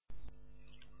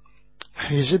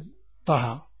الحزب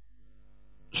طه.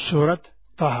 سورة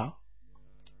طه.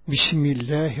 بسم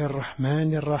الله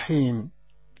الرحمن الرحيم.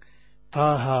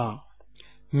 طه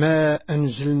ما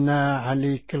أنزلنا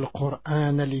عليك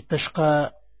القرآن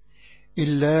لتشقى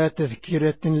إلا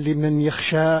تذكرة لمن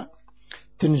يخشى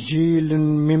تنزيل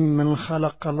ممن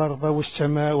خلق الأرض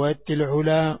والسماوات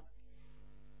العلى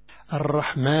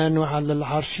الرحمن على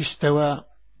العرش استوى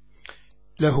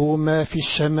له ما في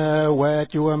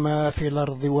السماوات وما في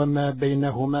الأرض وما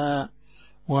بينهما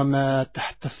وما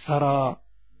تحت الثرى.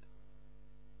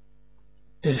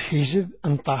 الحزب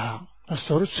انطها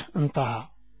السورة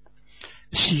انطها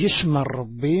سيسم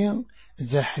الربي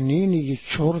ذا حنين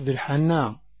يتشور ذي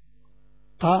الحنا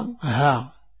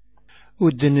طه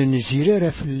ودن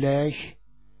نزير فلاش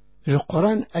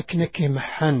القرآن أكنك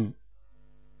محن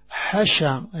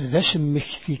حاشا ذا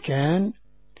سمك كان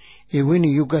وين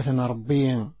يقاثن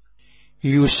ربي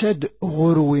يسد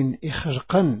غرو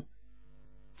إخرقا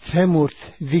ثمرت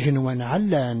ذهن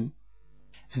ونعلان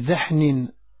ذحن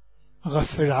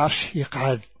غف العرش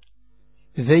يقعد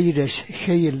ذيلش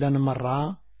خيل لن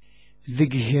مرة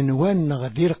ذق هنوان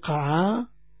نغذير قاعا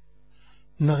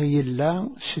نغيلا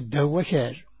سدا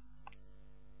وكار.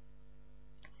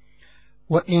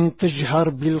 وإن تجهر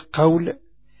بالقول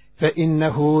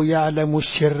فإنه يعلم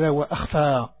السر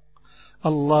وأخفى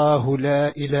الله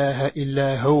لا إله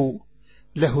إلا هو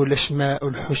له الأسماء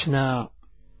الحسنى.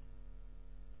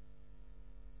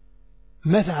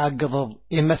 ماذا قضض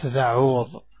إماذا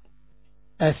عوض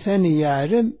أثاني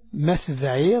يعلم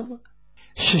ماذا عيض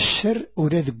شسر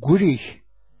أولاد قريه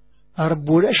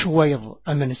أربو لاش ويض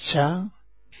أمن الساعة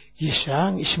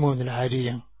يسعى اسمون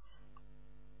العالية.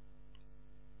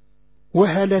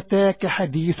 وهل أتاك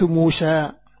حديث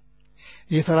موسى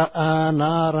إذ رأى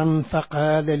نارا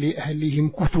فقال لأهلهم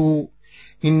كثوا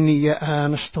إني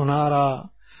آنست نارا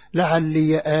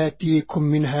لعلي آتيكم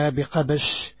منها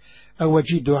بقبس أو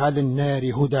أجد على النار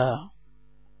هدى.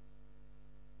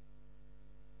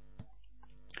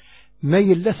 ما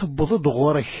يلث بضد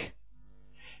غورك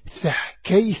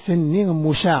ثحكيث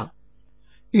موسى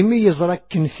إمي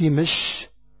يزرك في مس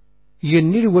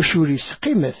ينير وشوريس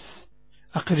قيمث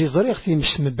أقري زريق في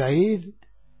مس مبعيد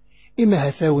إما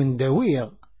هثاون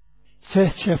داوية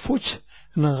تافوت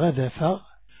نغذفا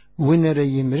وين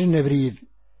ريمرن بريد.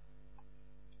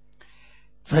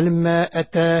 فلما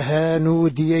أتاها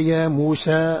نودي يا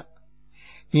موسى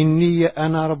إني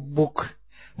أنا ربك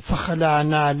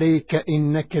فخلعنا عليك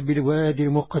إنك بالوادي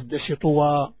المقدس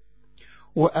طوى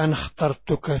وأنا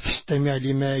اخترتك فاستمع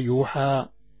لما يوحى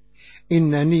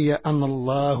إنني أنا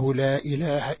الله لا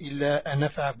إله إلا أنا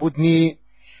فاعبدني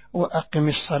وأقم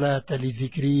الصلاة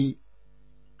لذكري.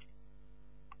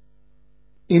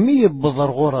 إمي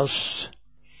يبضر غرس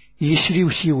يسري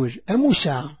وسيوج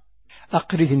أموسى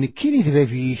أقرد نكيني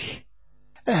ذبابيك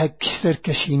أهكسر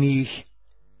كسينيك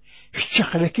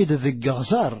اشتقل كده ذي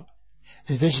غزار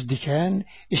ذا زدكان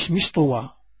اسمي سطوى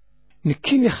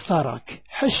نكيني اختارك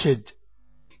حسد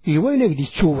إيوانك دي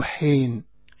تشوحين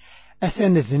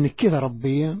أثان ذنكي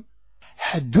ربي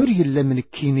حدور يلا من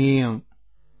الكيني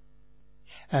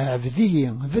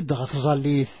عبدي بدغ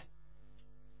تظليث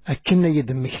أكنا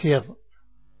يدم كثير.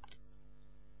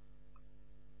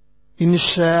 إن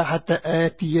الساعة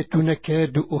آتية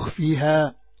نكاد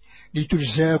أخفيها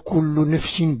لتجزى كل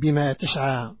نفس بما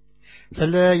تسعى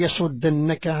فلا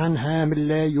يصدنك عنها من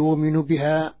لا يؤمن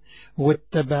بها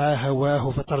واتبع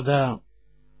هواه فتردى.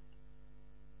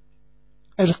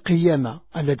 القيامة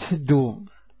ألا تفدو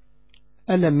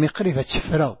ألم مقرفة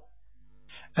سفرة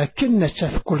أكن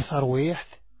تفكل ثرويح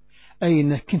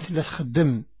أين كنت لا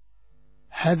تخدم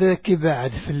هذا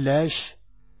كبعد فلاش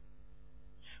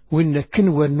وإن كن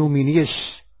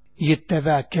ونومينيس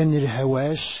يتبع كان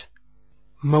الهواس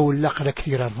مولق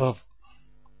لكثير الرض.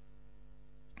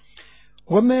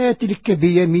 وما تلك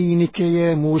بيمينك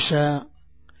يا موسى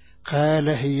قال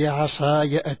هي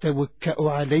عصاي أتوكأ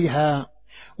عليها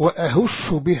وأهش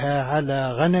بها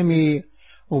على غنمي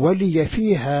ولي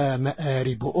فيها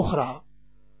مآرب أخرى.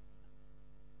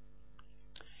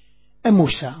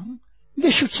 أموسى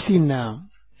ليش تستينا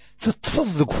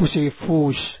تتفضلك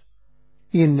فسيفوس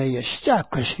إن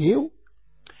يستعكسيو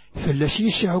فلاش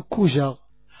يسعو كوزا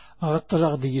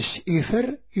غطلغ ديس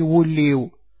إيفر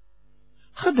يوليو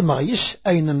خدم غيس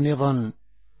أين النظام.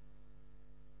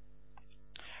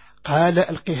 قال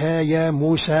ألقها يا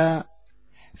موسى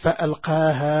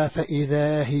فألقاها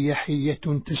فإذا هي حية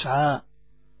تسعى.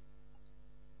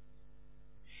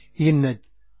 يند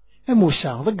موسى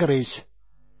ضقريس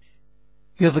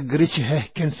يضقريسها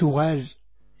كان ثغال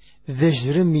ذا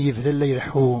جرم يبذل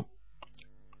يرحو.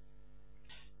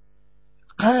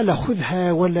 قال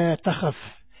خذها ولا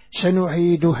تخف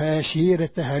سنعيدها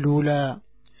سيرتها الأولى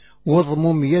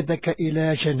واضمم يدك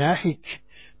إلى جناحك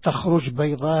تخرج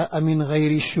بيضاء من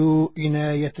غير سوء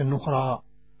آية أخرى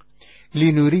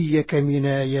لنريك من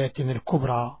آياتنا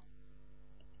الكبرى.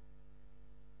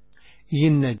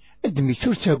 يند أدمي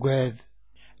ترتقاذ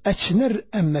أتنر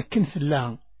أما كنث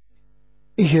الله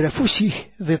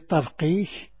إجرفوسيه ذي الطبقيه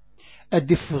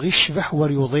أدف غشبح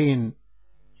وريضين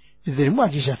ذي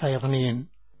المعجزة فيضنين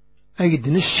أيد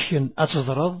نسكن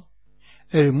أتضرض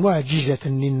المعجزة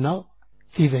الننا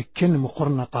في ذكن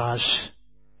مقرنطاس.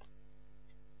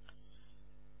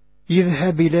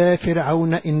 يذهب إلى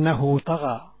فرعون إنه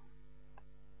طغى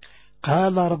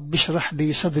قال رب اشرح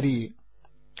لي صدري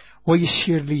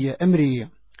ويسر لي أمري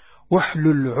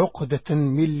واحلل عقدة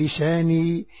من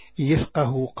لساني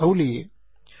يفقه قولي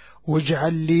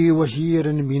واجعل لي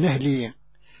وزيرا من أهلي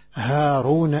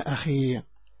هارون أخي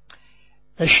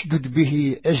أشدد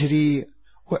به أزري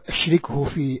وأشركه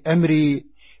في أمري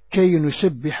كي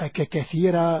نسبحك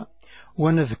كثيرا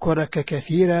ونذكرك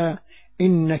كثيرا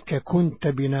إنك كنت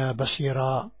بنا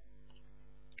بصيرا.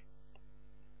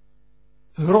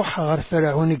 روح غير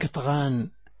فرعون قطغان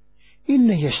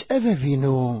إن يسأل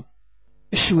فينو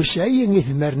السوسعي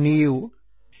يثمرنيو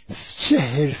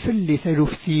تسهل في اللي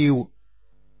ثلثيو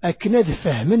أكند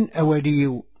فهم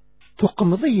أوليو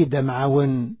تقمضي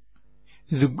دمعون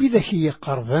ذقي ذكي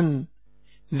قربا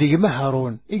ذي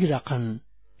مهرون إقلقا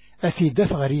أثي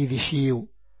دف غريذي سيو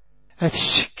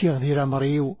أتسكي غذير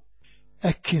مريو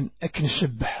أكن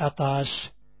سبح عطاس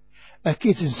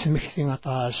أكيد نسمكثي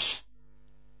عطاس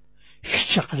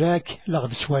اشتقلاك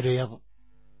لغد سواليض.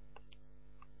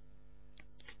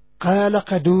 قال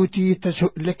قد أوتيت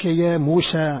سؤلك يا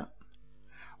موسى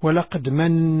ولقد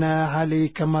منا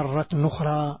عليك مرة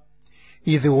أخرى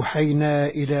إذ أوحينا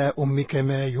إلى أمك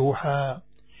ما يوحى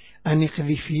أن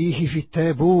اقذفيه في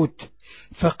التابوت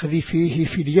فاقذفيه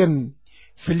في اليم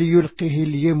فليلقه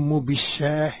اليم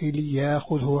بالساحل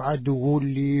ياخذه عدو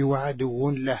لي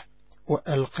وعدو له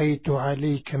وألقيت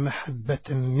عليك محبة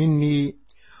مني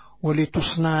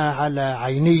ولتصنع على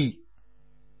عيني.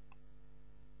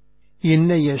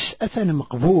 إن يسأثن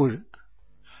مقبول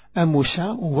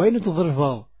أموسى وين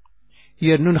تضربه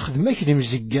يرنون خدمك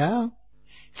لمزقا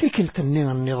في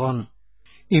كلتني النظام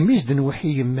إميزد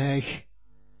وحي ماك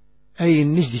أي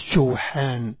النزد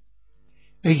تشوحان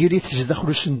أجريت تزدخل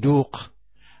الصندوق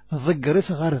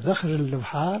ضقرت غير داخل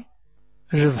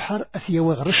البحر أثي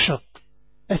وغر الشط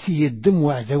أثي الدم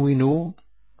وعذوينو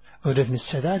ولذن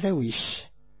السلالة ويس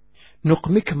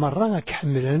نقمك مرة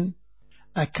كحملا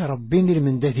أكربيني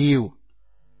المندذيو.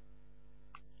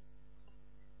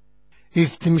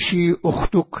 إذ تمشي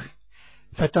أختك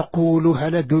فتقول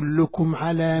هل أدلكم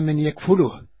على من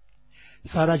يكفله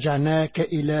فرجعناك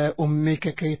إلى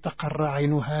أمك كي تقر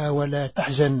عينها ولا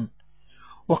تحزن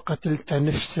وقتلت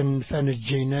نفسا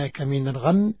فنجيناك من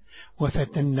الغم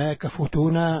وفتناك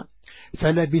فتونا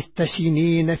فلبثت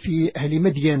سنين في أهل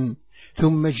مدين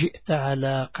ثم جئت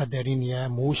على قدر يا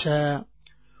موسى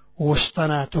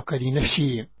واصطنعتك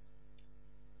لنفسي.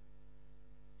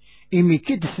 إمي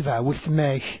كد ثبع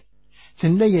وثماك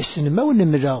ثنيا سنما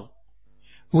ونملا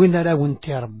وين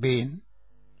راونتي ربين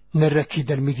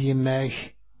نراكيد المذي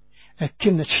ماك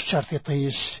أكنا تشتر في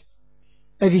طيس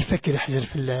أذي فكر حجر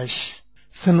فلاش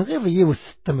ثنغيض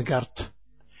يوث التمقارت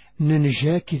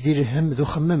ننجاك ذي الهم ذو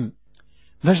خمم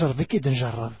نجرب كيد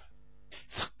نجرب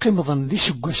ثقمضا ذي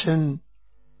سقوسا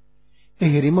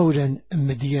اجري مولا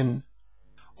مدين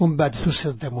ومن بعد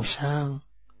تصد موسى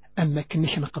أما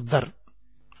كنش نقدر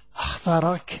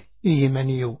أختارك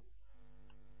إيمانيو.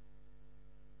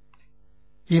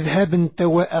 اذهب انت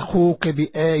وأخوك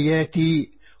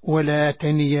بآياتي ولا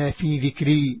تنيا في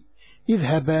ذكري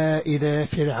اذهبا إلى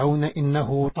فرعون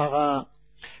إنه طغى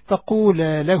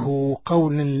فقولا له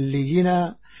قولا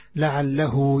لينا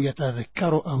لعله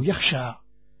يتذكر أو يخشى.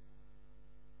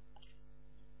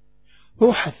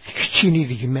 روحث كتشيني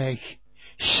ذي ماك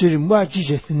سر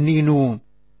معجزة النينو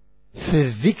في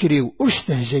الذكر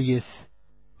واستهزيث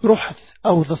روحث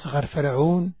أوضث غير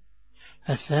فرعون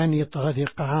الثاني طغذي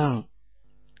قعان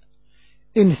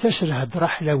إن تسره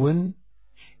برحلون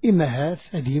إما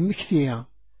هاث هذه مكثية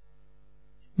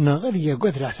نغذي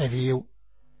قدر اعتذيو.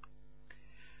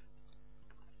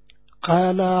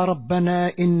 قال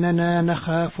ربنا إننا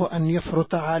نخاف أن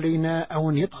يفرط علينا أو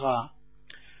أن يطغى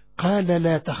قال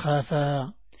لا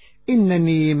تخافا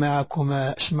إنني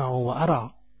معكما أسمع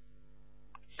وأرى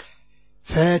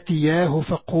فاتياه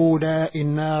فقولا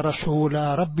إنا رسول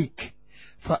ربك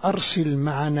فأرسل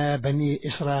معنا بني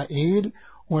إسرائيل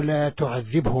ولا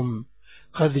تعذبهم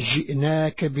قد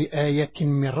جئناك بآية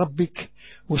من ربك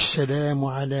والسلام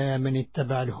على من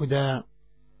اتبع الهدى.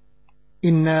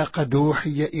 إنا قد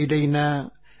أوحي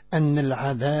إلينا أن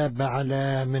العذاب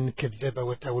على من كذب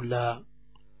وتولى.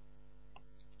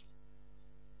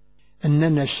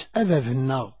 الناس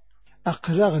أذابنا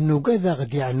أقراغ نقذا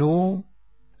غدي عنو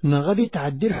نغدي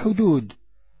تعدي الحدود.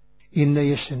 إن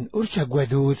يسن أرتق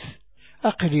وذوث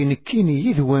أقلي نكيني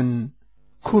يذون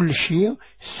كل شيء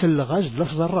سلغاز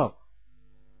لفظ الرب.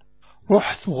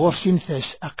 رحت غرسين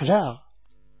ثاس أقلاغ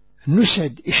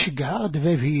نسد إشقاغ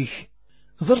دبابيك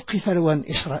ذرقي ثروان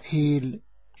إسرائيل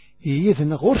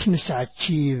يذن غرس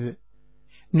نستعتيب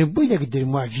نبوي لك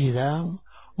المعجزة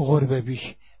غربة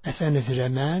بك أثان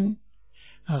ذرمان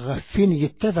غفين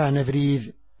يتبع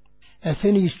نبريد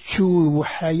أثان يتشو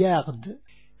وحياغد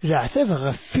العتاب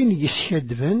غفين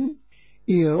يسيدبن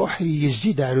يروح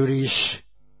يزيد على ريش.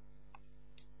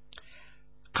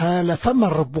 قال فمن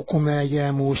ربكما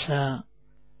يا موسى؟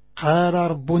 قال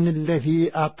ربنا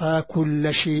الذي أعطى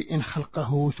كل شيء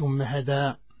خلقه ثم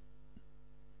هدى.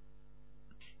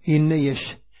 إن يش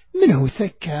منه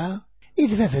ثكى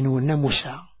إذ بابن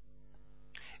موسى.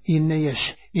 إن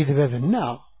يش إذ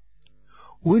بابنا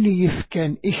ولي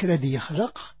يفكان إخرد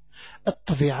يخلق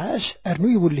الطبيعات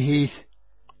أرنوي والهيث.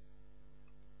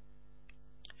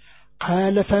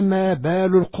 قال فما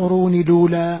بال القرون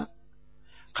الأولى؟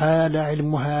 قال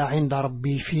علمها عند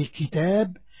ربي في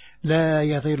كتاب لا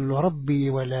يضل ربي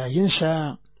ولا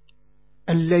ينسى.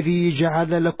 الذي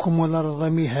جعل لكم الأرض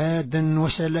مهادا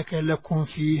وسلك لكم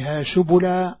فيها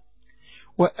سبلا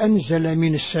وأنزل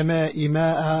من السماء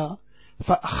ماء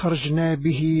فأخرجنا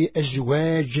به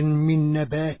أزواج من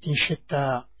نبات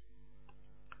شتى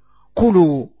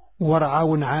كلوا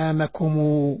وارعوا نعامكم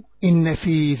إن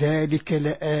في ذلك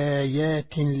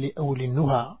لآيات لأولي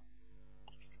النهى.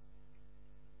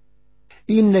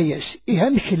 إن يس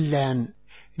إهم كلان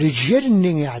رجال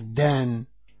يعدان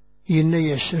إن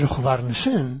يس الخبار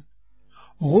نسان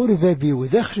غربة بيو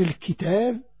داخل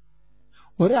الكتاب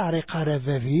ورعرق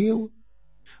ربا بيو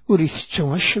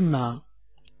وريثتو الشمع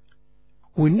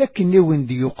وإنك نيوين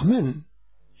يقمن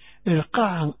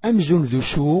القاع أمزن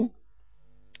ذسو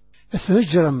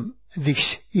أثنجرم ذيكس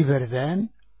إبردان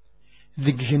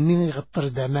ذيك جنين يغطر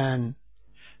دامان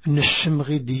نسم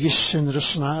غيد يسن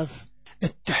رصناف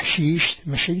التحشيش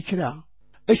ماشي كلا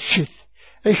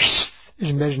أشث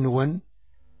المجنون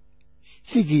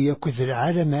ثقي يكذ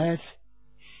العالمات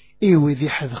إيوي ذي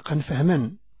حذقا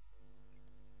فهما.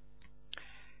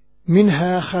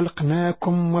 منها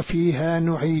خلقناكم وفيها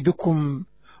نعيدكم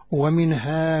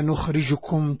ومنها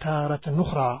نخرجكم تارة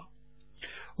أخرى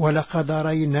ولقد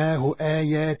ريناه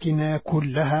آياتنا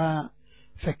كلها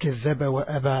فكذب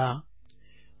وأبى.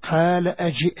 قال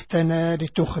أجئتنا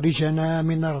لتخرجنا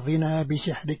من أرضنا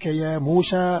بسحرك يا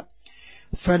موسى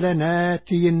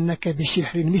فلناتينك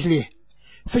بسحر مثله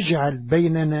فاجعل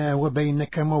بيننا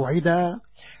وبينك موعدا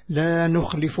لا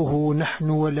نخلفه نحن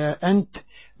ولا أنت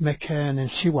مكانا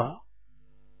سوى.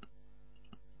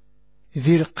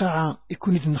 ذي القاعة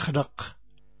يكون إذن خلق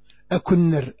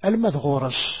أكنر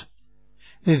المذغورس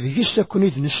ذي يسكن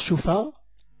إذن السفا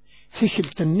في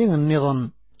كلتنين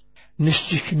النظام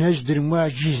نستكناز در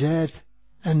المعجزات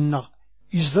أن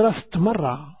إزراف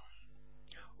تمرع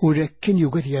ولكن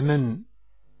يقذ يمن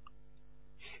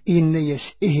إن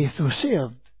يسئه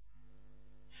ثسيض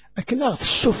أكناغ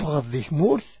السفغ ذيك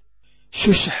مورث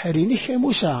سسحرينك يا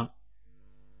موسى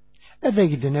أذا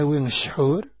يدناوين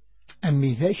السحور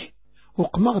أمي ذاك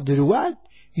وقمغ الوعد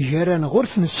جران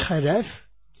غرف نسخلاف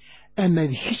أما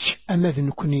ذيكش أما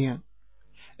ذنكنيا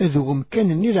ذو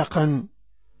مكان نلقا.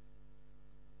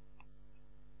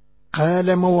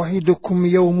 قال موعدكم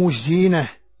يوم الزينة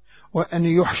وأن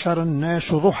يحشر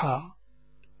الناس ضحى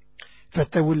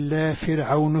فتولى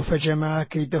فرعون فجمع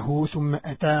كيده ثم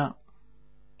أتى.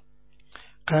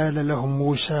 قال لهم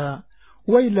موسى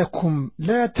ويلكم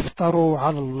لا تفتروا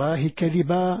على الله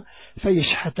كذبا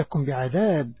فيشحتكم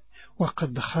بعذاب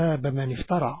وقد خاب من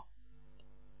افترى.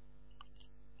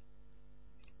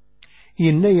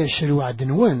 إن يسلو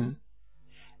عدنوان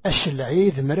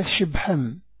السلعيذ مرث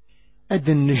بحم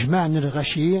أدن نجمعن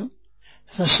الغشي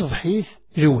فصبحيث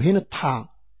لوهين الطحا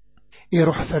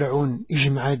يروح فرعون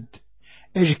يجمعد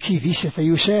أجكي ذي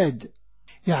سفيساد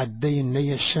يعدين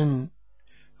يسن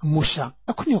موسى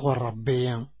أكني غور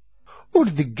ربي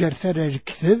وردقار ثرى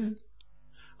الكذب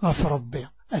غف ربي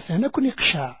أثنى كني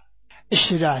قشع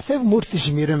السلع ثاب مورث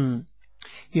زميرم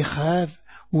يخاف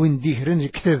وندهرن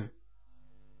الكذب.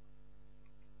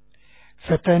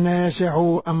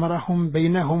 فتنازعوا أمرهم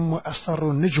بينهم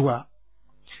وأسروا النجوى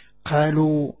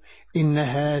قالوا إن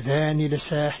هذان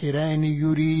لساحران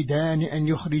يريدان أن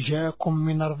يخرجاكم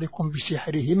من أرضكم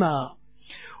بسحرهما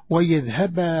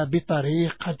ويذهبا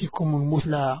بطريقتكم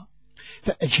المثلى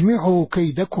فأجمعوا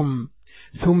كيدكم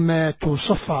ثم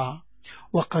تصفى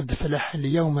وقد فلح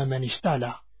اليوم من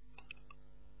استعلى.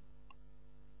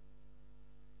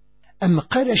 أم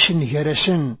قالش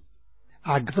نهرسن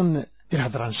عقضن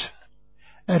الهضرانسن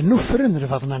أرنفرن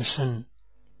رفضنانسن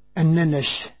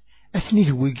أنناس أثني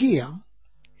الوقيع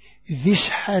ذي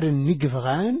سحار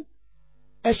النقفغان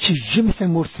أتجم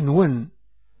ثمورثنون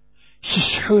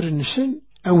سسحور نسن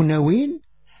أو نوين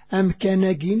أم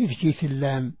كاناقين ذكي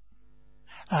ثلام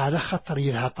على خطر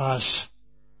الهطاس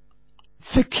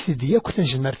فكث ديك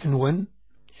تزمرثنون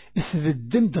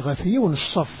ثبدم دغفي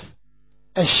ونصف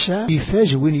السا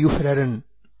يفاز وين يفررن.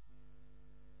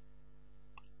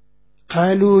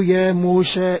 قالوا يا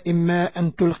موسى إما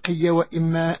أن تلقي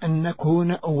وإما أن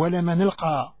نكون أول من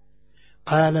نلقى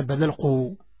قال بل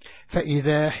القوا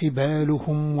فإذا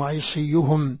حبالهم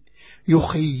وعصيهم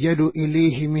يخيل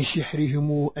إليه من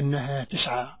سحرهم أنها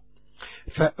تسعى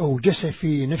فأوجس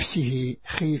في نفسه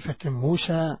خيفة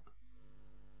موسى.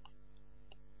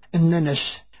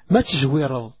 أننس ما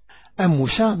تزويرض أم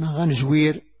موسى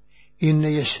غنزوير إن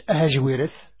يسأها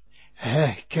زويرث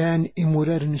ها كان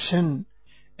إمرار نسن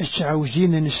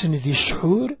أتعوزين نسن ذي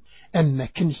السحور أما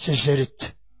كنت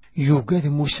تزرت يوجد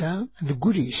موسى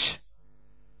ذقريس.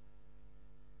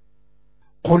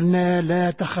 قلنا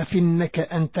لا تخفنك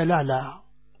أنت الأعلى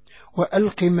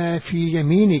وألق ما في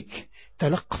يمينك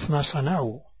تلقف ما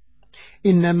صنعوا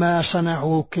إنما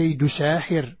صنعوا كيد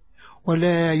ساحر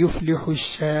ولا يفلح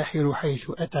الساحر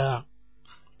حيث أتى.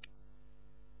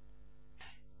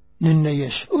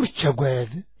 ننيش أرتقاذ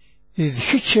إذ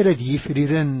شتشر ذي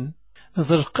فريران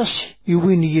ذا القص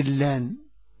يوين يلان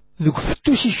ذو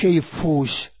فتوسي شايف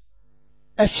فوس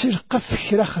أتسرقف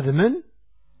شرا خدمان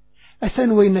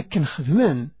أثان وينك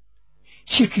خدمان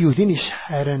شكيودين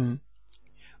سحارا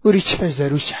أريد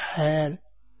فزارو سحار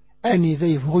أني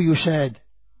ذي يبغو يساد.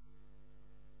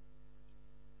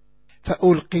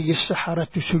 فألقي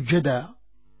السحرة سجدا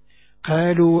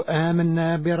قالوا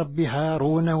آمنا برب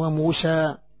هارون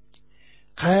وموسى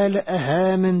قال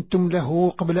أهامنتم له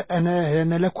قبل أن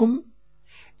آذن لكم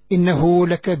إنه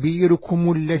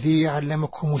لكبيركم الذي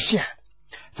علمكم السحر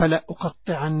فلا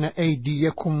أقطعن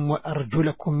أيديكم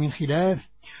وأرجلكم من خلاف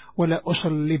ولا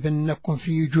أصلبنكم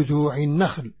في جذوع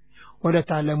النخل ولا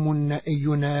تعلمن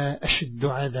أينا أشد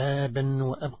عذابا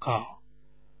وأبقى.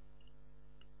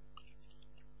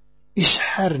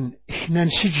 إسحرن إحنا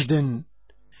سجدا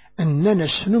أننا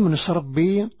سنمنس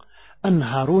ربي أن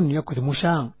هارون يكذ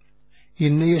موسى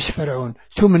إن يسفرعون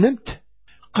تمنمت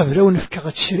قبل ونفكغ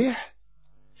تسريح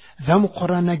ذا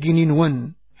مقرانا جنين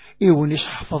ون إيون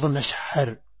يسحفظنا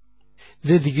سحر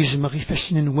ذا ذي يزمغي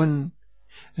فسن ون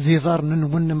ذي ضارن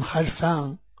ون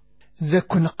مخالفان ذا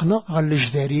كنقنا غل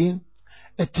جدارين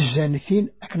التزانثين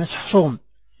أكنا تحصوم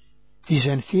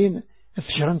تزانثين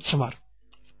تجران تسمر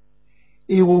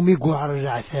إيومي قوعر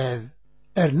العثاب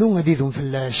أرنو غديذون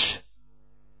فلاش.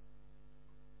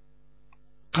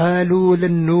 قالوا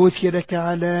لن نوثرك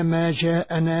على ما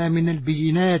جاءنا من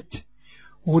البينات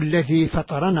والذي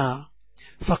فطرنا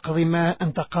فاقض ما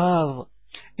أنت قاض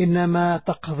إنما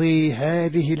تقضي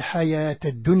هذه الحياة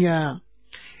الدنيا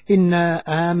إنا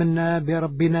آمنا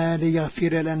بربنا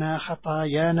ليغفر لنا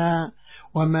خطايانا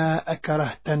وما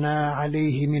أكرهتنا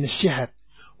عليه من السحر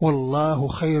والله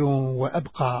خير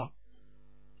وأبقى.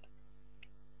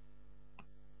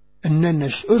 أننا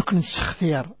أركن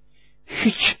التخثير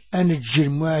حيث أنجي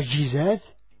المعجزات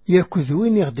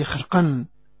يكذوين يغدي خرقا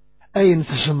أين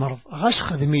تزمرض غاس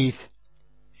خدميث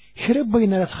شرب بين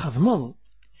لا تخدمض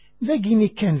لاقيني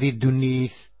كان ذي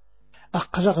الدنيث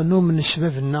أقلغ نوم من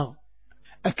سبابنا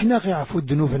أكنا غيعفو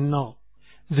الذنوبنا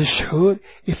ذي السحور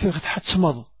يفيغ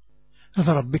تحتمض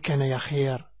ذا ربك أنا يا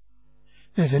خير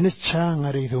إذا نتسا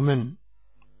نريد من.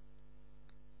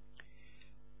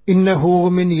 إنه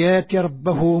من يات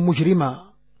ربه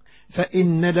مجرما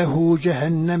فإن له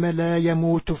جهنم لا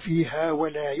يموت فيها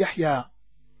ولا يحيا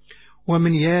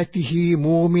ومن ياته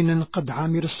مؤمنا قد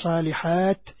عمل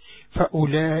الصالحات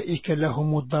فأولئك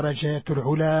لهم الدرجات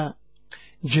العلا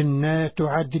جنات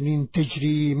عدن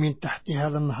تجري من تحتها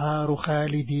الأنهار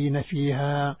خالدين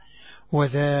فيها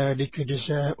وذلك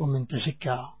جزاء من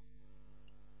تزكى.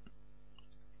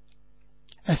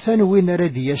 أثنوين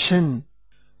رديسا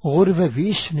غربة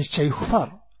بيس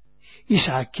نتسيخفر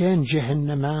يسعى كان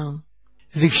جهنم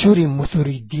ذيك سوري مثور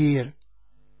الدير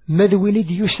مذوين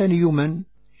ديوسان يوما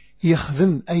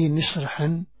يخدم أي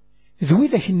نصرحا ذوي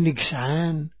ذاك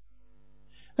النقسعان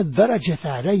الدرجة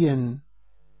عليا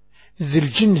ذي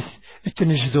الجنث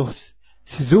التنزدوث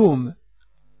ثذوم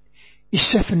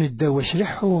السفن الدواس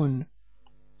رحون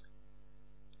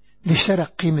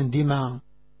لسرقي من دماء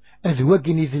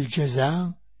أذوقني ذي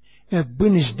الجزاء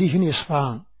بنزديهن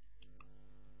يصفان.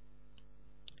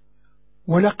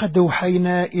 ولقد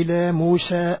أوحينا إلى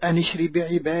موسى أن اشر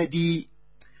بعبادي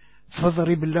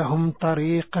فاضرب لهم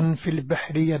طريقا في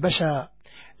البحر يبسا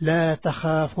لا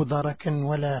تخاف دركا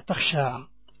ولا تخشى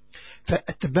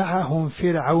فأتبعهم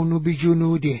فرعون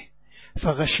بجنوده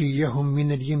فغشيهم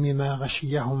من اليم ما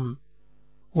غشيهم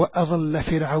وأضل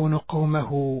فرعون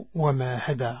قومه وما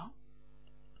هدى.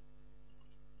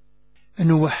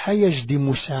 نوحى يجدي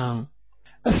موسى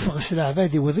أفغس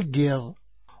العباد وذقيض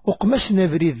وقمسنا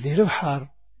بريد ذي البحر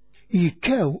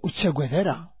يكاو وتساقوا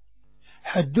ذرا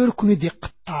حدوركم يدي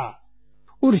قطع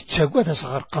ورتساقوا ذا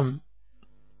صغرقم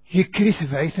يكريث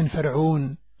بعيثا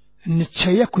فرعون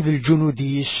نتسايكو ذي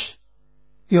الجنوديس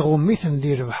يغميثن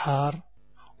ذي البحر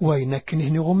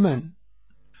وينكنهن غمان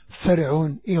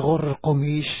فرعون يغر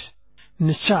القميس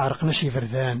نتسعرق نسي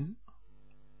فردان.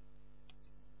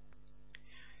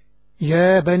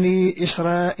 يا بني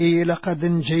إسرائيل قد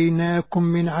انجيناكم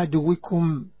من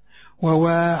عدوكم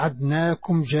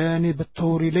وواعدناكم جانب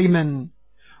الطور الأيمن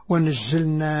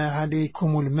ونزلنا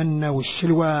عليكم المن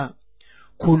والسلوى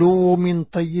كلوا من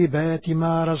طيبات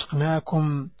ما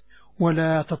رزقناكم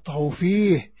ولا تطغوا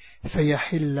فيه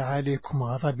فيحل عليكم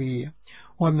غضبي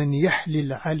ومن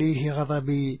يحلل عليه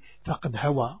غضبي فقد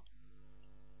هوى.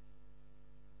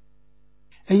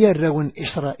 أي الرون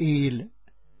إسرائيل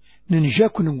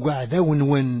ننجاكن وعداون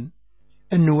ون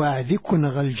أن وعدكن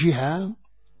غالجها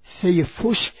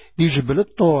ثيفوس دي جبل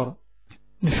الطور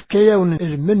نفكيون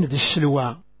المن ذي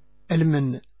السلوى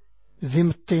المن ذي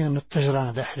مطين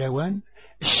التجران ذا حلوان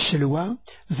السلوى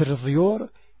ذي الضيور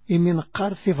يمين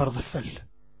قار في فرض الفل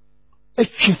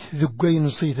اتشث ذقين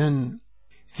صيدا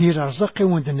ذي رزق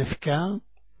وند نفكا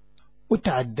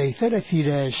وتعدي 3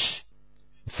 لاش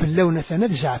في اللون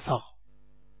ثلاث زعفة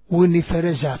واني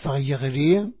فلا زعفة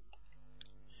يغلي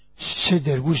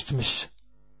سدر وجدمس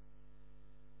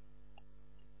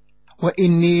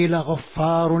وإني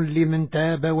لغفار لمن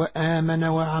تاب وآمن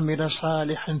وعمل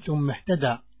صالحا ثم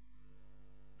اهتدى.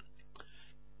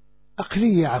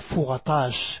 أقلي عفو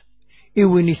غطاس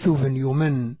إوني ثوبا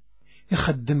يومن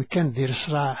يخدم كان ذي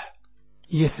الصلاح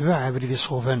يتبع بريد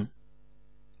صوفا.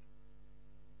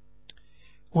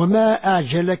 وما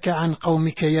أعجلك عن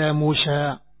قومك يا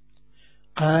موسى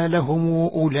قال هم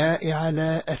أولاء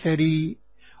على أثري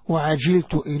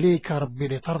وعجلت إليك ربي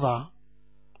لترضى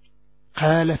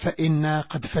قال فإنا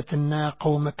قد فتنا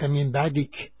قومك من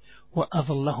بعدك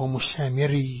وأضلهم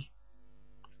السامري.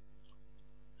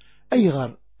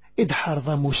 أيغر إدحر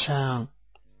ذا موسى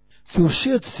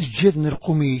ثوسيط سجد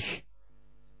نرقميك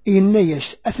إن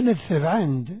يس أثنى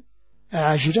الثبعاند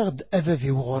عاجرغد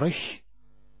أذذي وغرش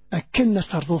أكن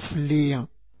صرف اللي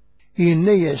إن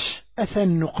يس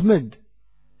أثن نقمد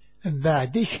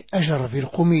بعدك أجر في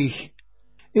القميك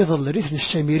يظل رثن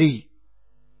السامري.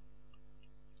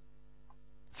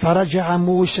 فرجع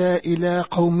موسى إلى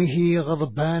قومه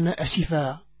غضبان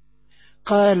أسفا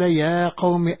قال يا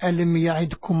قوم ألم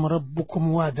يعدكم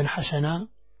ربكم وعدا حسنا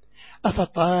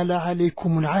أفطال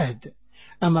عليكم العهد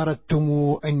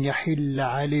أمرتم أن يحل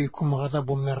عليكم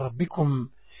غضب من ربكم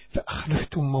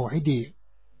فأخلفتم موعدي.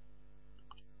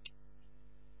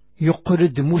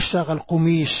 يقرد موسى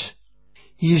القميس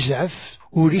يزعف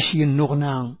وريسي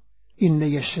النغنى إن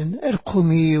يسن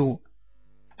القميو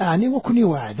أعني وكني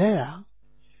وعدا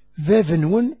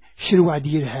ذاذنون شروع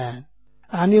ديالهان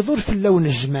عني ظرف اللون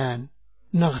الزمان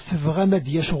نغثف غمد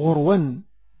يشغرون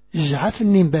زعف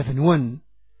النين باذنون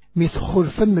مثخل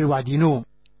فم الوعدينو.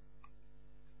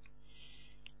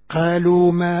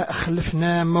 قالوا ما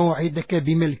أخلفنا موعدك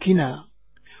بملكنا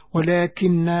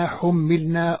ولكننا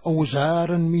حملنا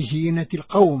أوزارا من زينة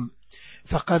القوم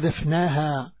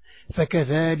فقذفناها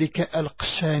فكذلك ألقى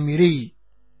السامري.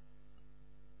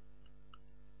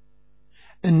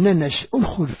 أنناش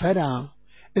أنخل فرع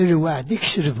الوعد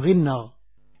يكسر بغنا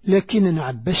لكن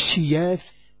نعبى السياث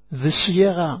ذي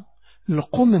الصياغة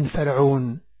لقوم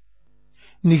فرعون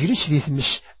نجلس ذي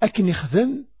ثمس أكن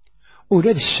يخدم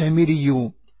أولاد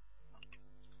السامري.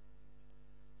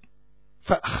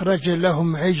 فأخرج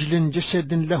لهم عجل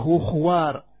جسد له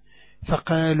خوار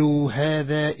فقالوا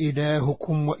هذا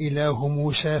إلهكم وإله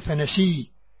موسى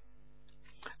فنسي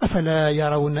أفلا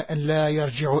يرون ألا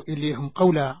يرجع إليهم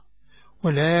قولا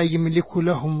ولا يملك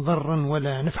لهم ضرا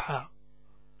ولا نفعا.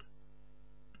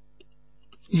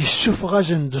 يسوف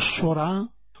غزن الصورة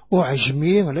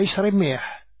وعجمي وليس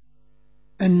رميح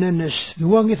أنناس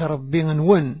ذواني ربي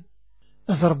غنون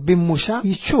ربي موسى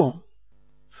يتشو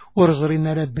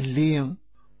ورزرنا رب الليل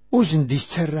وزن دي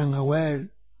سترى غوال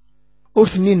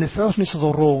أثني نفع أثني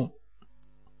صدروا.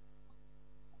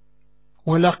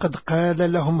 ولقد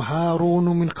قال لهم هارون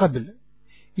من قبل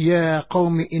يا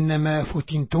قوم إنما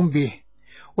فتنتم به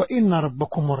وإن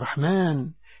ربكم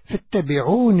الرحمن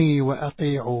فاتبعوني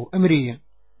وأطيعوا أمري.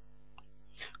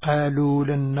 قالوا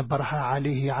لن نبرح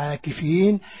عليه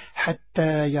عاكفين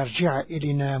حتى يرجع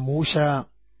إلينا موسى.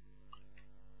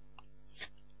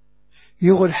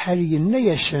 يغل حالي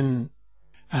النيشن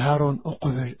هارون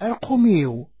أقبل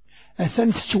أرقميو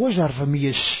أثنت توجر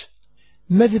فميس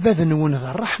مذبذ ونذ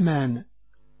الرحمن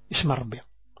اسم ربي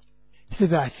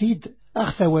ثبعثيد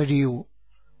أخذ وليو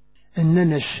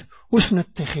أننش وسن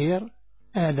التخير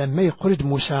آلم ما يقرد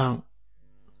موسى.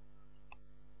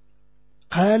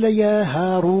 قال يا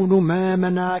هارون ما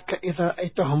منعك إذا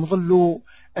رأيتهم ضلوا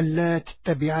ألا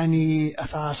تتبعني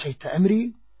أفعصيت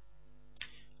أمري؟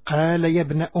 قال يا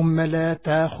ابن أم لا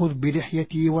تأخذ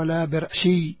بلحيتي ولا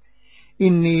برأسي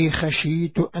إني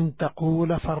خشيت أن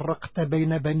تقول فرقت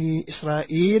بين بني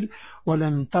إسرائيل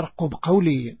ولم ترقب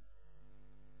قولي.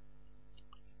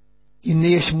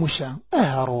 إني يش موسى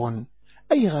هارون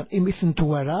أي غير إمثن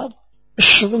توالاد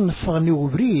الشظن فغني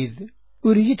وبريد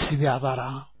أريد تبيع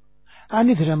ضرعا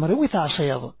عني ذرا مروي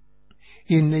تعصيض.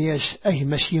 إني يش أي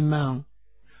مسيما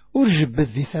أرجب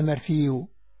ذي ثمرثيو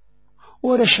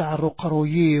ورشعر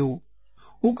قرويو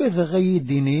وقذ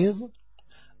غيد نيض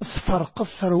فرق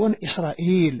ثروان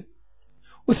إسرائيل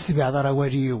واتبع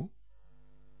ضروريو.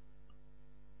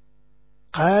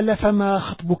 قال فما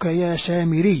خطبك يا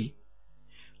سامري؟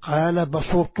 قال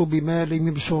بصرت بما لم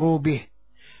يبصروا به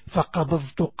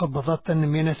فقبضت قبضة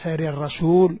من أثر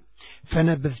الرسول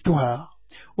فنبذتها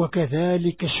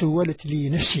وكذلك سولت لي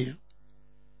نفسي.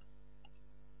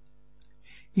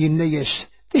 إنيس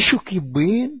تشكي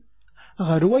بين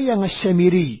غرويا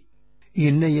السامري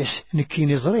إنيس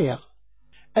نكيني زريغ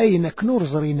أين كنور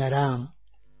زرين رام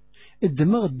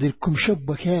الدماغ ديركم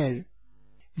شبكال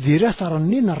ذي راثر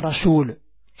النين الرسول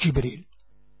جبريل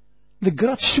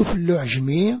ذكرات السوف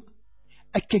اللعجمي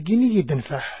أكاقيني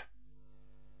يدنفح.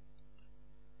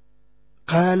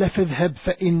 قال فاذهب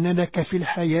فإن لك في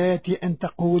الحياة أن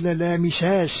تقول لا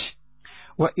مساس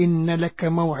وإن لك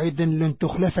موعدا لن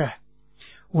تخلفه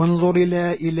وانظر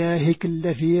إلى إلهك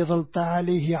الذي ظلت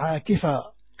عليه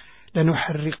عاكفا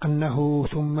لنحرقنه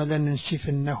ثم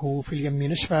لننسفنه في اليم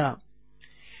نسفا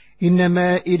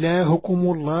إنما إلهكم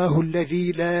الله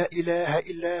الذي لا إله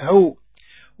إلا هو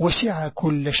وسع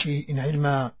كل شيء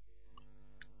علما.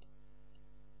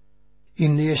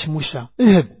 إني يا موسى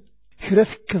اذهب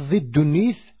كرفك ضد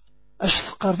النيث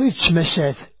أستقر ضد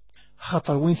تمسات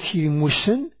خطر وين في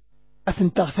موسن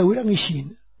أثنتاغ ثولا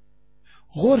نسين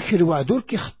غور كالوعدول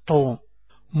كي خطو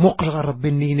مقرغ رب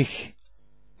النينك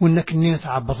وإنك النينة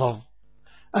عبضض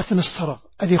أثن الصرغ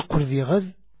أذي قل ذي غذ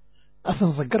أثن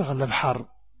ضقر غل البحر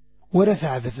ولا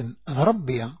ثعبثم ذا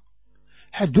ربي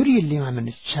حدولي اللي ما من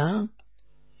التسام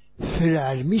في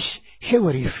العلمش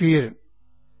شوري فير.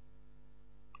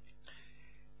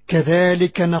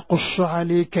 كذلك نقص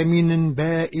عليك من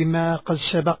انباء ما قد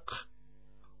سبق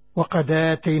وقد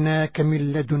آتيناك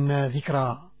من لدنا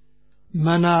ذكرا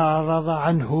من أعرض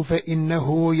عنه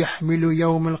فإنه يحمل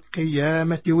يوم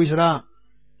القيامة وزرا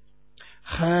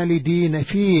خالدين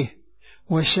فيه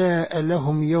وساء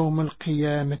لهم يوم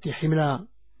القيامة حملا.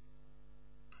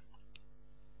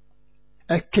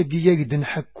 أكد يجد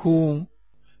حكوم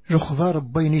رخضار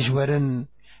بين جورا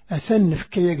أثن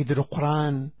فكي يجد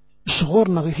القرآن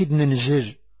صغور نغيثيد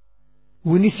ننزل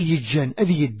ونث يجان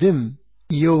أذي الدم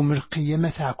يوم القيامة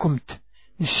ثعكمت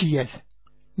نسياث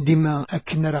دما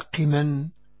أكن رقما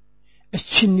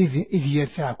السن إذ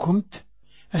يرفعكمت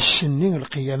السن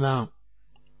القيامة.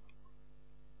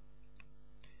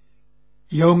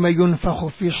 يوم ينفخ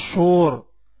في الصور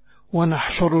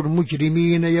ونحشر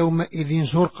المجرمين يومئذ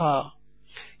زرقا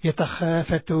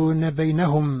يتخافتون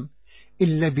بينهم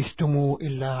إن لبثتم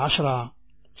إلا عشرا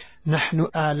نحن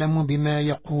أعلم بما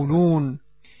يقولون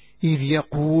إذ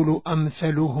يقول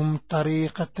أمثلهم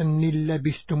طريقة إن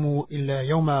لبثتم إلا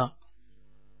يوما.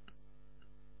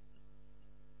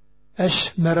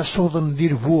 أسمر صوضا ذي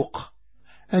البوق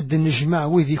أد نجمع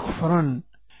وذي كفرا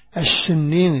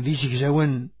السنين ذي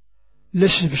زجزون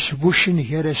لسبسبوشن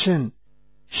هيرسن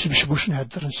سبسبوشن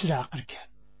هدرن سلع قلك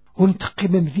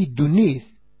ونتقم ذي الدنيث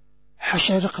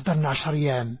حشا قدرنا 10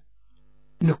 أيام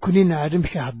نكوني نعلم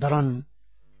كهدرن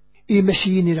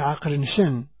إيمسيين العقل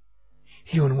نسن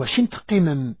هيون وشن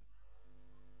تقيمم.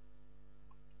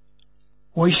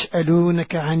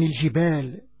 ويسألونك عن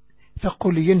الجبال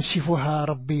فقل ينسفها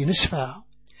ربي نسفا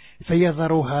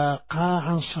فيذرها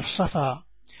قاعا صفصفا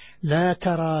لا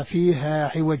ترى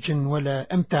فيها عوجا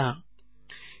ولا أمتا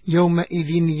يومئذ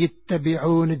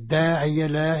يتبعون الداعي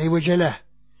لا عوج له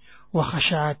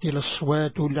وخشعت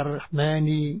الأصوات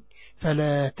للرحمن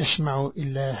فلا تسمع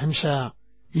إلا همسا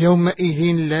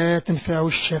يومئذ لا تنفع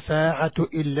الشفاعة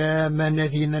إلا من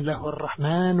أذن له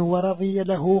الرحمن ورضي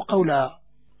له قولا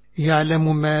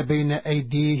يعلم ما بين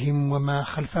أيديهم وما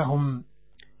خلفهم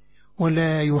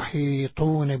ولا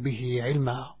يحيطون به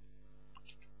علما.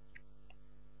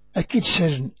 أكيد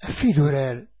سرن في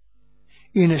ذرار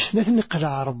إن سنة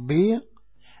نقلع ربي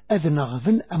أذ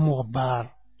نغذن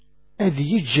أمغبار أذ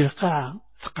يجي القاع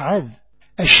تقعد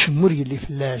الشمر اللي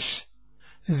فلاس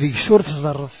ذي سورة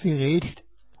ظرف في غيل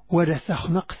ولا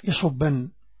تخنق يصبا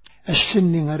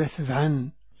السن غير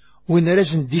تبعا وين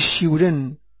رزن دي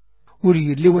السيولن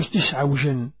وري اللي واش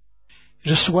تسعوجن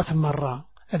رسوات مرة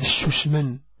هذا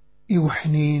السوسمن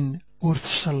يوحنين ورث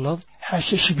الصلض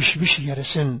حاشا بش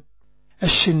يرسن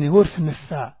السن ورث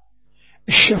نفع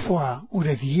الشفوع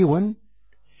ولا ديون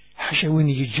حاشا وين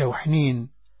يجاو حنين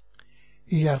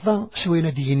يعطى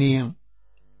سوين دينين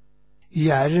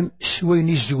يعلم سوين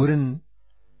الزورن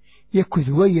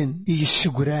يكذ وين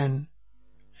يسقران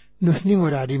نثني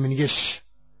ورعلي من يس.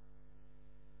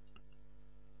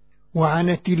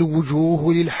 وعنت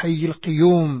الوجوه للحي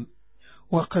القيوم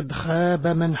وقد خاب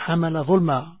من حمل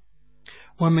ظلما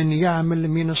ومن يعمل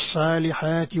من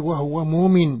الصالحات وهو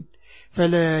مؤمن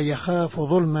فلا يخاف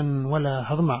ظلما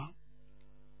ولا هضما.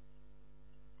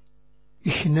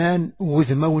 إحنان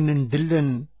وذمون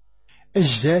دلا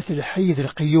الذات الحي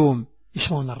القيوم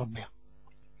يسمون الرب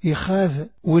يخاف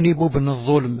ونبو بن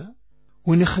الظلم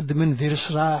ونخد من ذي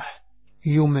الصلاح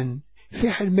يوما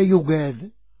في حال ما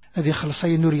يقاد هذي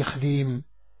خلصي نور يخديم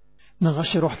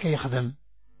نغش روح كي يخدم.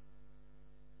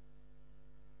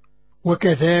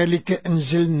 وكذلك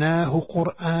أنزلناه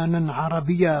قرآنا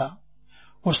عربيا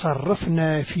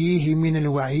وصرفنا فيه من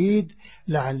الوعيد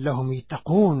لعلهم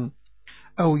يتقون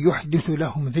أو يحدث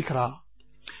لهم ذكرى.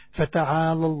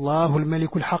 فتعالى الله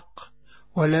الملك الحق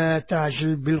ولا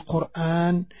تعجل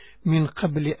بالقرآن من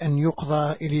قبل أن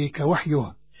يقضى إليك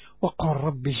وحيه وقل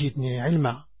رب زدني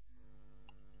علما.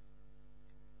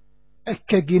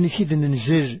 أكاقين كيد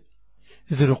ننزل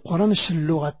ذي القرآن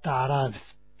اللغة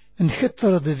التعراف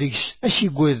نكتر ذيكس أشي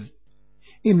قوذ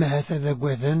إما هذا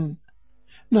قوذن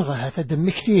نغى هذا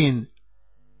دمكتين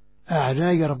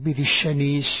أعلى يا ربي ذي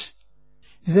الشنيس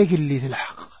ذاك اللي ذي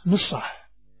الحق نصح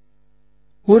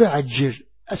ورعجر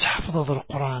أتحفظ ذي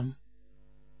القرآن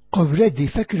قبل دي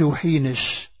فكر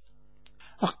وحينس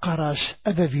أقراس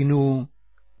أبا فينو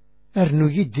أرنو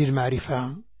يدي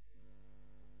المعرفة.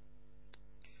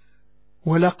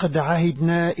 ولقد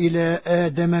عهدنا إلى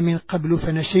آدم من قبل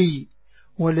فنسي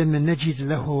ولم نجد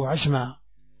له عزما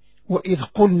وإذ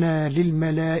قلنا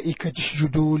للملائكة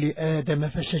اسجدوا لآدم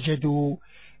فسجدوا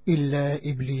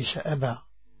إلا إبليس أبى.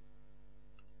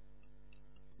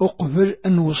 أقبل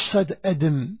أن وصد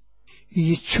أدم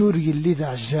يتشوري اللي ذا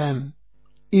عزام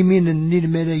إمين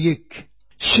الملايك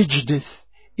سجدت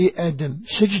آدم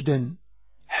سجدا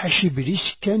حش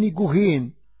إبليس كان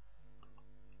يقوهين.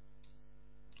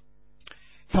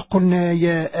 فقلنا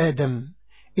يا آدم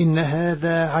إن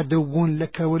هذا عدو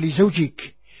لك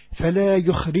ولزوجك فلا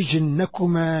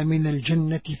يخرجنكما من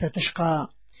الجنة فتشقى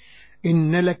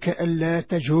إن لك ألا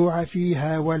تجوع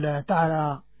فيها ولا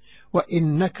تعرى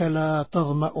وإنك لا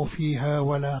تظمأ فيها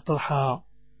ولا تضحى.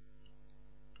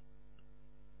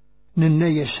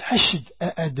 ننايس حسد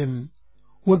آدم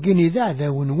وقني ذا ذا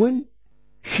ونون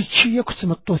كتشي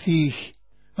يكتم الطثيه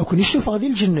أكون يشوف غادي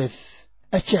الجنة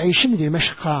أتعيش من ذي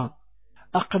المشقى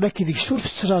أقلك ذي سورة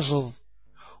الترازض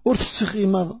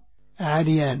ورتستغيمض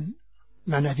عاليان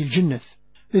معنى هذه الجنة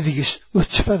ذي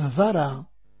وتفاذ ذارا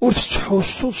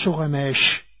ورتستحوص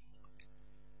صغماش.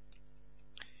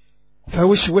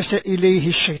 فوسوس إليه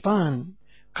الشيطان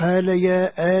قال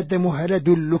يا آدم هل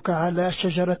أدلك على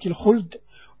شجرة الخلد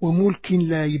وملك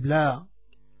لا يبلى.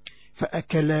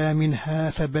 فأكلا منها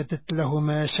فبدت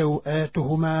لهما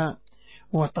سوآتهما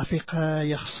وطفقا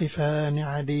يخصفان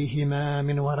عليهما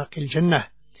من ورق الجنة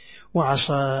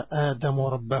وعصى آدم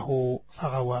ربه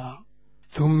فغوى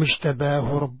ثم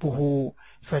اجتباه ربه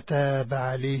فتاب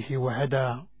عليه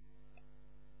وهدى.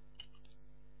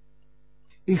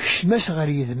 إخشمس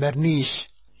غريذ مرنيس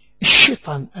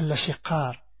الشيطان ألا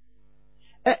سقار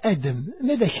أأدم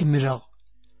ماذا كملغ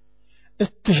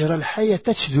التجرى الحياة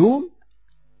تدوم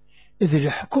إذ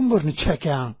الحكم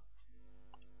ورنتفكا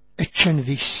اتشان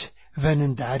ذيس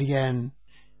فانند عريان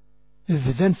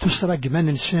ذذان تسرق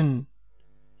من سن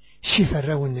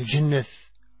شفراون الجنة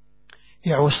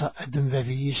يعوصى أدم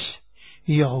بابيس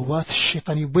يغواث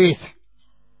الشيطان يبيث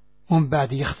ومن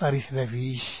بعد يختار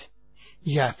ثبابيس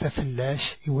يعفى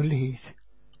فلاس يولهيث.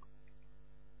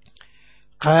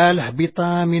 قال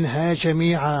اهبطا منها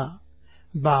جميعا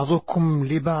بعضكم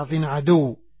لبعض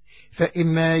عدو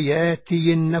فإما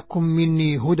ياتينكم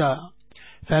مني هدى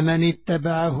فمن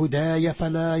اتبع هداي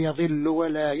فلا يضل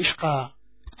ولا يشقى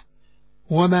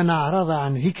ومن أعرض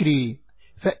عن ذكري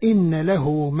فإن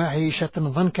له معيشة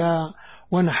ضنكا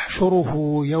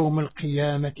ونحشره يوم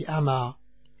القيامة أعمى.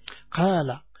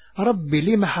 قال رب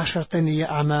لم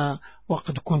حشرتني أعمى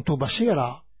وقد كنت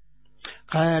بصيرا.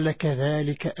 قال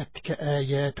كذلك أتك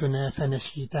آياتنا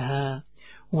فنسيتها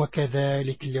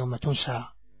وكذلك اليوم تنسى.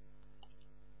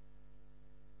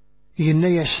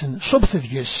 ينيسن صبت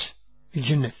ديس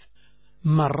الجنة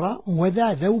مرة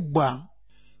وذا ذوبا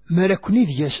ملكني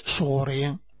ديس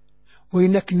صغوري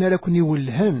وإنك نلكني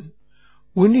ولهن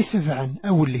وني ثبعا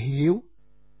أو الهيو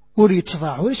وريت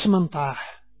تضاع ويسمن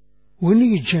طاح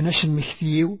وني يتجنس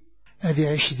المكثيو هذي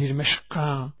عيش ذي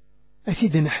المشقة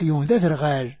أثيد نحيون ذا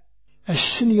ذرغال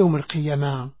السن يوم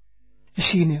القيامة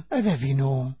أسيني أذا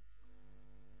فينو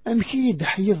أمكيد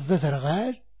حيض ذا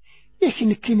ذرغال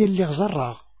لكن كين اللي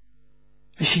غزرغ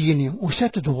أسيني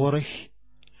وسات دغورك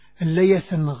اللي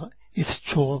يثنغ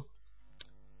يثتوض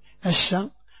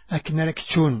أسا أكنا لك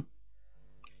تون.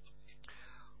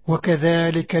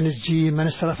 وكذلك نجزي من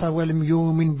اسرف ولم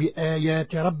يؤمن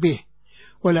بآيات ربه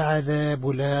ولعذاب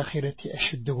الآخرة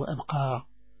أشد وأبقى.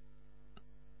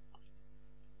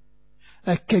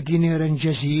 أكدني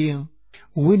رنجزي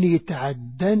وين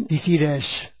يتعدن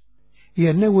لثلاث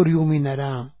يرنور يومنا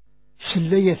لا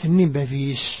سلية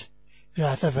النبابيس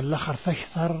يعتف الأخر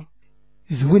فاكثر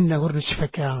ذونا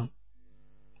ورنسفكا.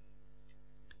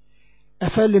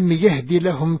 أفلم يهدي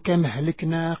لهم كما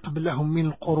هلكنا قبلهم من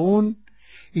القرون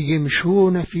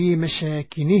يمشون في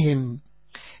مساكنهم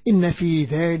إن في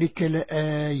ذلك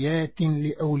لآيات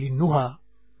لأولي النهى.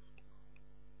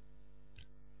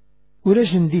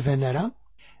 ولازم دي فنرى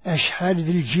أشحال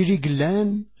ذي الجيري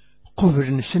قلان قبر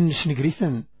نسن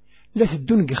نسنقريثا لا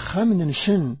تدون قخام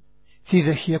نسن في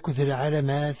ذاك يكذ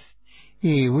العلامات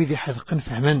وذي حذق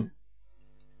فهما.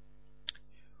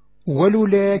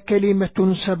 ولولا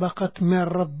كلمة سبقت من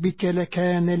ربك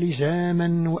لكان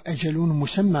لزاما وأجل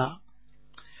مسمى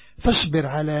فاصبر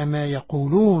على ما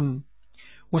يقولون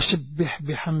وسبح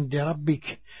بحمد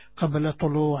ربك قبل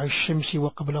طلوع الشمس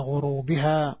وقبل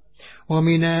غروبها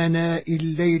ومن آناء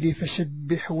الليل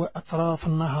فسبح وأطراف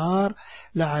النهار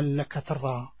لعلك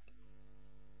ترضى.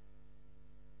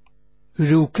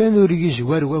 لو كانوا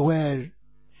ريزوار ووال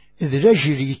إذ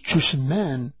رجل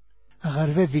يتسمان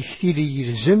غرفة في كثير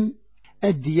يلزم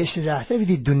أدي يسرع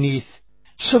ذي الدنيث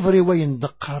صبري وين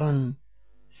دقرا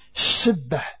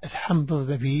سبح الحمد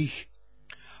ذبيش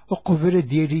وقبل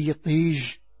ديالي يطيج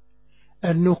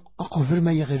أنو قبل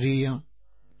ما يغري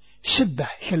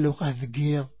سبح شلو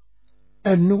قاذقيض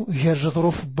أنو يرجض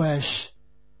روف باس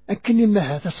أكني ما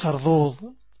هذا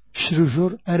صرضوض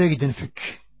سرجور أريد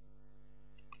نفك.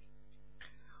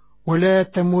 ولا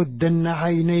تمدن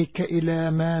عينيك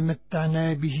إلى ما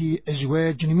متعنا به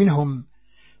أزواج منهم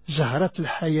زهرة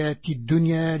الحياة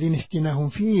الدنيا لنفتنهم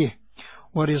فيه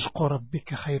ورزق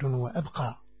ربك خير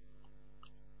وأبقى.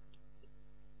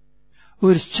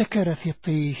 ورسكر في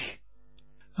الطيش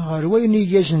غروين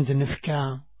يزند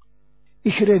نفكا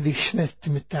إخرى شنات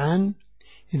تمتعان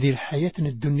ذي الحياة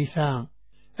الدنيا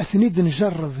أثنيد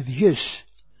نجرب ذيس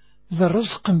ذا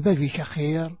الرزق بابك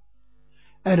خير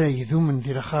أرايذ من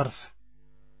ذي الخرف.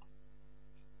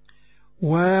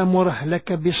 وامره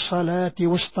لك بالصلاة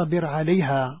واصطبر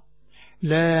عليها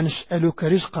لا نسألك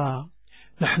رزقا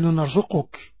نحن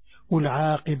نرزقك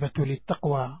والعاقبة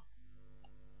للتقوى.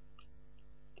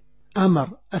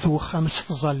 أمر أثو خمس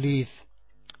تظليث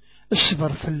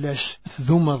الصبر فلاش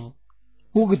ذمض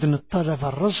وقد نطلب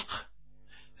الرزق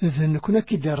ذن كنا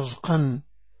كده رزقا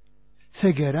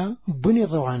ثقرا بني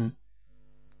ضوعا.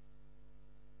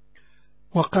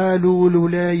 وقالوا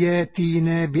لولا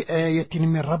ياتينا بآية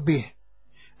من ربه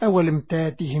أولم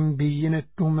تاتهم بينة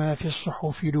ما في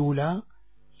الصحف الأولى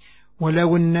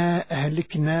ولو أنا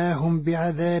أهلكناهم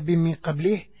بعذاب من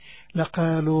قبله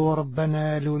لقالوا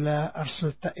ربنا لولا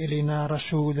أرسلت إلينا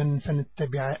رسولا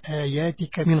فنتبع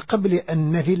آياتك من قبل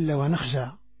أن نذل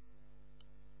ونخزى.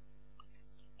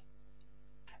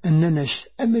 أنناش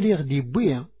أمري غدي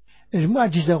بويا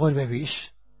المعجزة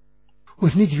غالبابيش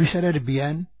وثنيد يسرى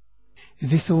البيان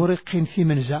ذي ثورق في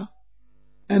منزع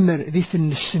أمر ذي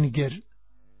ثن السنقر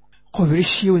قبل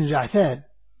السيون العثال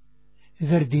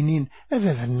ذر دينين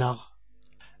أذاب النغ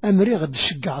أمري غد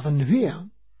شقع ظنبيع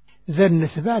ذر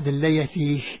نثبعد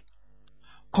اللياثيش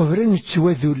قبل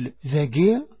نتوذل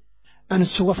ذاقيع أن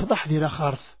تسوفضح ذي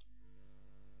الأخارث.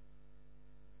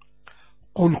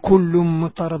 قل كل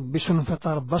متربص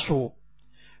فتربصوا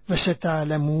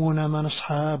فستعلمون من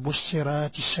أصحاب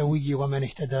الصراط السوي ومن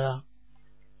اهتدى.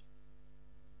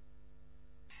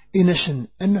 إنسن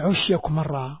أن عشيك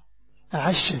مرة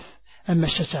أعسث أما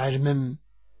ستعلمم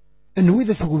أن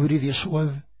وإذا ثقو بريد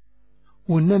يصوب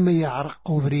وإنما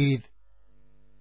يعرق بريد